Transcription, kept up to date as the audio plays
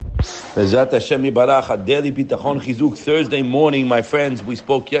Bezat Hashem Yibarach, Daily Bitachon Chizuk. Thursday morning, my friends, we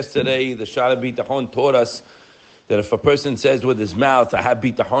spoke yesterday, the Shara Bitachon taught us that if a person says with his mouth, I have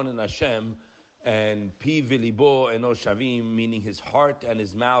Bitachon in Hashem, and Pi v'libo eno shavim, meaning his heart and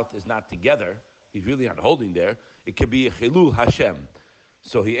his mouth is not together, he's really not holding there, it could be a Chilul Hashem.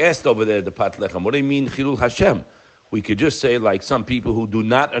 So he asked over there, the Pat Lechem, what do you mean Chilul Hashem? We could just say, like some people who do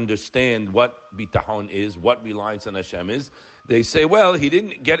not understand what bitachon is, what reliance on Hashem is, they say, well, he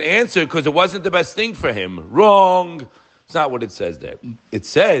didn't get answered because it wasn't the best thing for him. Wrong. It's not what it says there. It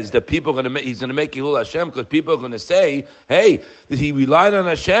says that people are he's going to make Chilul Hashem because people are going to say, hey, did he relied on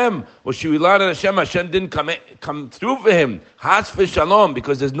Hashem? Or she relied on Hashem? Hashem didn't come through for him. Has v'shalom,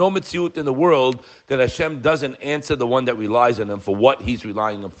 because there's no mitzvut in the world that Hashem doesn't answer the one that relies on him for what he's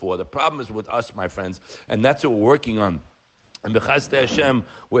relying on for. The problem is with us, my friends, and that's what we're working on. And because Hashem,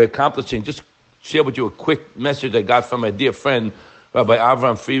 we're accomplishing. Just share with you a quick message I got from a dear friend, Rabbi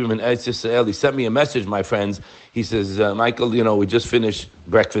Avram Friedman in Eretz Yisrael. He sent me a message, my friends. He says, Michael, we just finished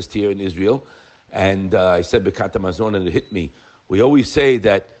breakfast here in Israel. And I said, Bekat Hamazon, and it hit me. We always say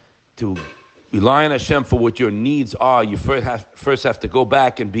that to rely on Hashem for what your needs are, you first have to go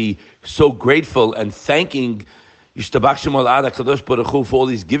back and be so grateful and thanking Yishtabach Shemo L'Ad HaKadosh Baruch Hu for all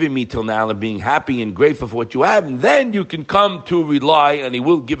he's giving me till now and being happy and grateful for what you have. And then you can come to rely and he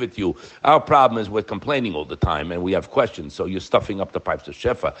will give it to you. Our problem is we're complaining all the time and we have questions. So you're stuffing up the pipes of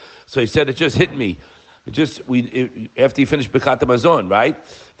Shefa. So he said, it just hit me. After you finish Bekat Hamazon, right?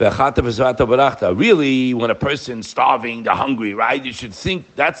 Really, when a person's starving, they're hungry, right? You should think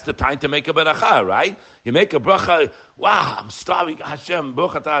that's the time to make a beracha, right? You make a bracha, wow, I'm starving, Hashem,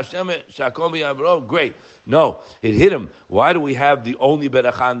 Baruch atah Hashem, Shakom v'yavro, great. No, it hit him. Why do we have the only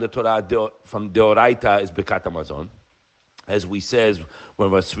beracha in the Torah from Deoraita is Bekat Hamazon? As we says, when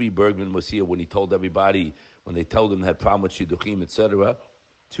Rasri Bergman was here, when he told everybody, when they told him they had problem with Shidduchim, etc.,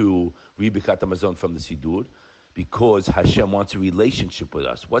 to read Bekat Hamazon from the Sidur, because Hashem wants a relationship with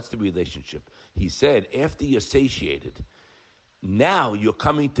us. What's the relationship? He said, after you're satiated, now you're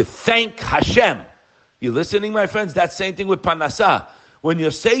coming to thank Hashem. You listening, my friends? That same thing with Parnassah. When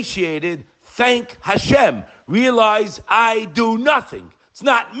you're satiated, thank Hashem. Realize I do nothing. It's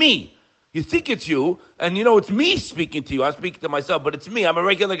not me. You think it's you, and it's me speaking to you. I'm speaking to myself, but it's me. I'm a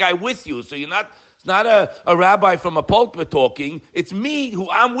regular guy with you, so it's not a rabbi from a pulpit talking. It's me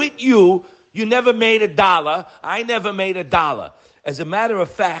I'm with you. You never made $1. I never made $1. As a matter of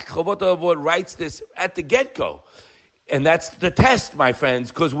fact, Chovot HaLevavot writes this at the get-go. And that's the test, my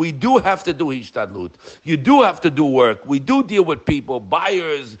friends, because we do have to do hishtadlut. You do have to do work. We do deal with people,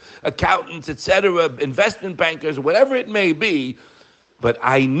 buyers, accountants, etc., investment bankers, whatever it may be. But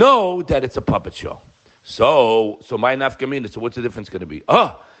I know that it's a puppet show. So my nafkamina, so what's the difference going to be?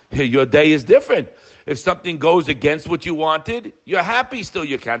 Your day is different. If something goes against what you wanted, you're happy still.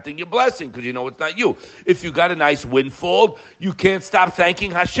 You're counting your blessing because you know it's not you. If you got a nice windfall, you can't stop thanking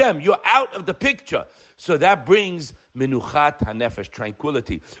Hashem. You're out of the picture. So that brings menuchat hanefesh,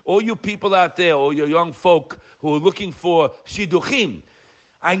 tranquility. All you people out there, all your young folk who are looking for shidduchim,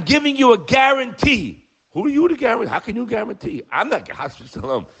 I'm giving you a guarantee. Who are you to guarantee? How can you guarantee? I'm not. The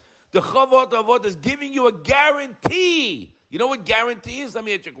Chovot HaLevavot is giving you a guarantee. You know what guarantee is? Let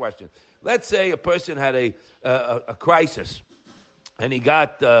me answer your question. Let's say a person had a crisis, and he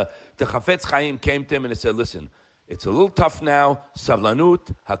got the Chafetz Chaim came to him and he said, "Listen, it's a little tough now.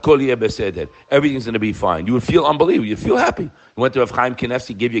 Savlanut, hakol yeh beseder. Everything's going to be fine." You would feel unbelievable. You feel happy. You went to Rav Chaim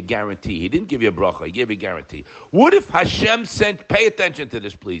Kanevsky, gave you a guarantee. He didn't give you a bracha. He gave you a guarantee. What if Hashem sent? Pay attention to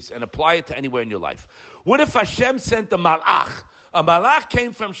this, please, and apply it to anywhere in your life. What if Hashem sent a malach? A malach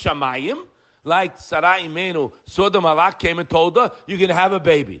came from Shamayim. Like Sarah Imenu saw the malach came and told her, "You're going to have a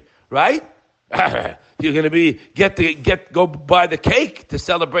baby, right? You're going to go buy the cake to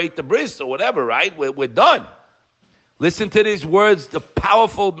celebrate the bris or whatever, right? We're done." Listen to these words. The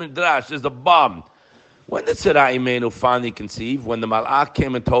powerful midrash is the bomb. When did Sarah Imenu finally conceive? When the malach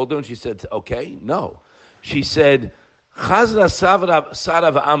came and told her, and she said, "Okay, no." She said, Chazra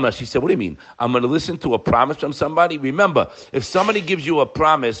Sara v'Amra. She said, "What do you mean? I'm going to listen to a promise from somebody?" Remember, if somebody gives you a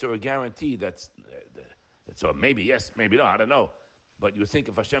promise or a guarantee, that's or maybe yes, maybe no, I don't know. But you think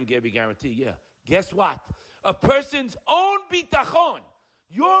if Hashem gave you a guarantee, yeah. Guess what? A person's own bitachon,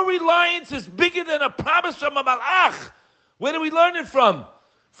 your reliance is bigger than a promise from a malach. Where do we learn it from?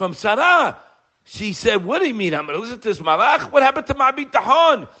 From Sarah. She said, "What do you mean? I'm going to listen to this malach? What happened to my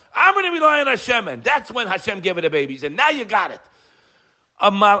bitachon? I'm going to rely on Hashem." And that's when Hashem gave her the babies. And now you got it. A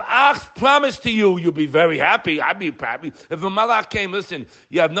malach promised to you, you'll be very happy. I'd be happy. If a malach came, listen,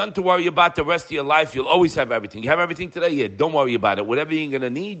 you have nothing to worry about the rest of your life. You'll always have everything. You have everything today? Yeah, don't worry about it. Whatever you're going to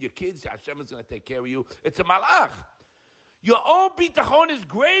need, your kids, Hashem is going to take care of you. It's a malach. Your own bitachon is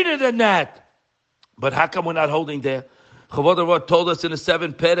greater than that. But how come we're not holding there? Chavod HaRot told us in the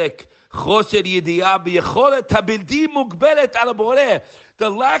 7th Perek, Choser Yediyah B'Yecholet HaBildi Mugbelet Al HaBoreh, the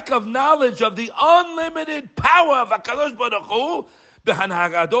lack of knowledge of the unlimited power of HaKadosh Baruch Hu,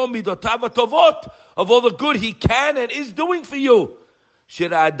 B'Hanhagado Midotav HaTovot, of all the good He can and is doing for you. You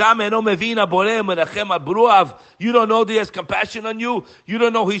don't know that He has compassion on you. You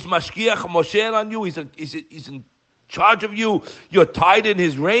don't know He's Mashkiach Moshe on you. He's in charge of you. You're tied in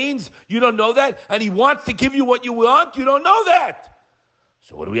His reins. You don't know that. And He wants to give you what you want. You don't know that.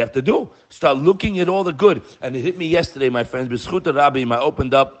 So what do we have to do? Start looking at all the good. And it hit me yesterday, my friends. B'schut HaRabim, I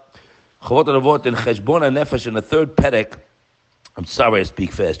opened up Chavot HaRavot in Cheshbon HaNefesh in the 3rd Perek. I'm sorry I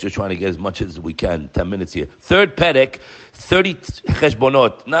speak fast, just trying to get as much as we can, 10 minutes here. 3rd Perek, 30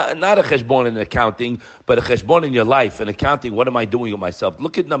 cheshbonot, not a cheshbon in accounting, but a cheshbon in your life. In accounting, what am I doing with myself?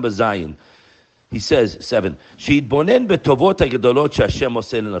 Look at number Zion. He says, 7,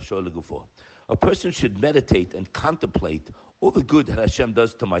 a person should meditate and contemplate all the good that Hashem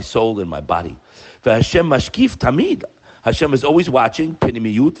does to my soul and my body. Hashem mashkif tamid. Hashem is always watching,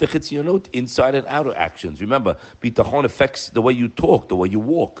 inside and outer actions. Remember, bitachon affects the way you talk, the way you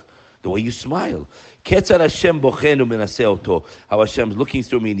walk, the way you smile. How Hashem is looking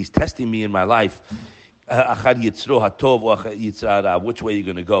through me and He's testing me in my life. Which way are you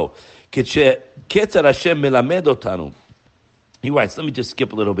going to go? He writes, let me just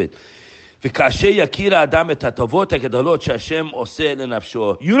skip a little bit. You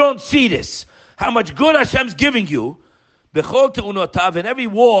don't see this, how much good Hashem's giving you. In every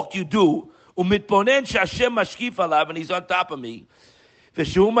walk you do, and He's on top of me.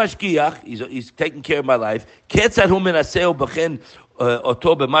 He's taking care of my life.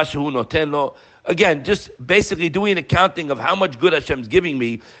 Again, just basically doing an accounting of how much good Hashem's giving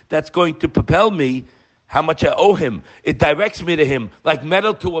me, that's going to propel me how much I owe Him. It directs me to Him, like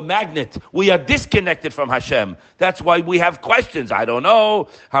metal to a magnet. We are disconnected from Hashem. That's why we have questions. I don't know.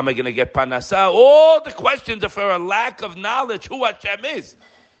 How am I going to get parnasah? All the questions are for a lack of knowledge who Hashem is.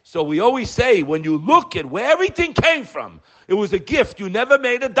 So we always say, when you look at where everything came from, it was a gift. You never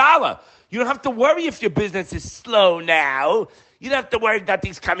made $1. You don't have to worry if your business is slow now. You don't have to worry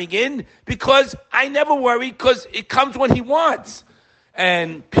nothing's coming in, because I never worry, because it comes when He wants.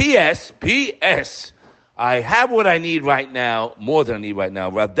 And P.S., I have what I need right now, more than I need right now.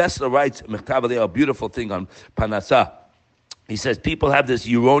 Rav Dessler writes a beautiful thing on Parnassah. He says people have this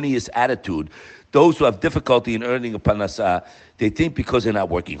erroneous attitude. Those who have difficulty in earning a Parnassah, they think because they're not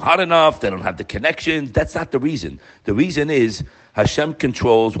working hard enough, they don't have the connections. That's not the reason. The reason is Hashem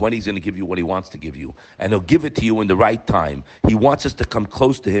controls when He's going to give you what He wants to give you. And He'll give it to you in the right time. He wants us to come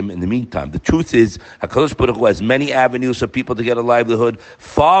close to Him in the meantime. The truth is, HaKadosh Baruch Hu has many avenues for people to get a livelihood,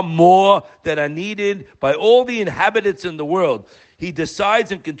 far more than are needed by all the inhabitants in the world. He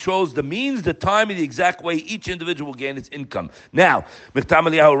decides and controls the means, the time, and the exact way each individual will gain its income. Now, Michtam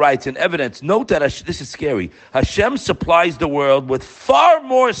Eliyahu writes in evidence, note that this is scary. Hashem supplies the world with far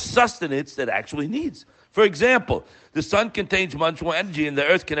more sustenance than it actually needs. For example, the sun contains much more energy than the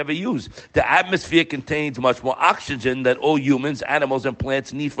earth can ever use. The atmosphere contains much more oxygen than all humans, animals, and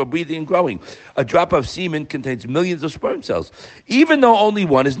plants need for breathing and growing. A drop of semen contains millions of sperm cells, even though only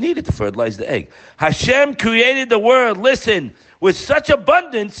one is needed to fertilize the egg. Hashem created the world, listen, with such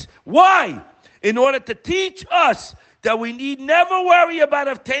abundance. Why? In order to teach us that we need never worry about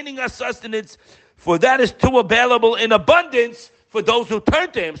obtaining our sustenance, for that is too available in abundance for those who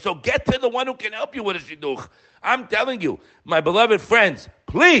turn to Him. So get to the one who can help you with a shidduch. I'm telling you, my beloved friends,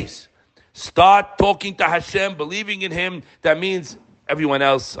 please start talking to Hashem, believing in Him. That means everyone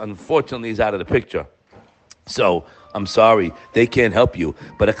else, unfortunately, is out of the picture. So I'm sorry, they can't help you.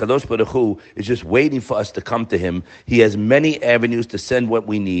 But HaKadosh Baruch Hu is just waiting for us to come to Him. He has many avenues to send what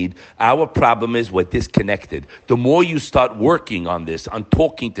we need. Our problem is we're disconnected. The more you start working on this, on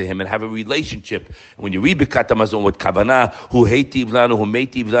talking to Him and have a relationship, when you read Birkat Hamazon with Kavanah, Hu heitiv lanu, Hu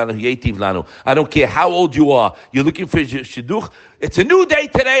meitiv lanu, Hu yeitiv lanu. I don't care how old you are, you're looking for shidduch. It's a new day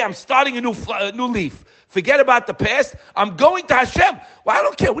today. I'm starting a new leaf. Forget about the past. I'm going to Hashem. Well, I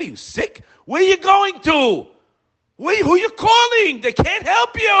don't care. What are you, sick? Where are you going to? Who are you calling? They can't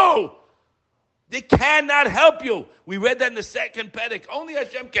help you. They cannot help you. We read that in the 2nd Perek. Only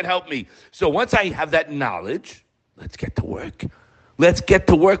Hashem can help me. So once I have that knowledge, let's get to work. Let's get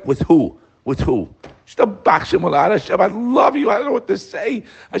to work with who? With who? Hashem, I love you. I don't know what to say.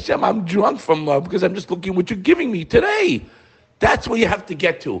 Hashem, I'm drunk from love because I'm just looking at what you're giving me today. That's where you have to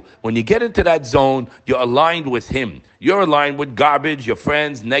get to. When you get into that zone, you're aligned with Him. You're aligned with garbage, your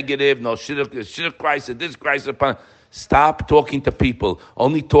friends, negative, no shidduch Christ, this Christ. Stop talking to people.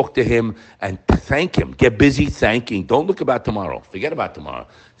 Only talk to him and thank him. Get busy thanking. Don't look about tomorrow. Forget about tomorrow.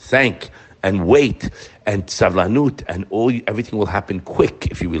 Thank and wait and savlanut, and everything will happen quick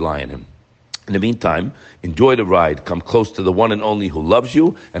if you rely on him. In the meantime, enjoy the ride. Come close to the one and only who loves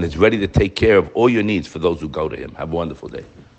you and is ready to take care of all your needs for those who go to him. Have a wonderful day.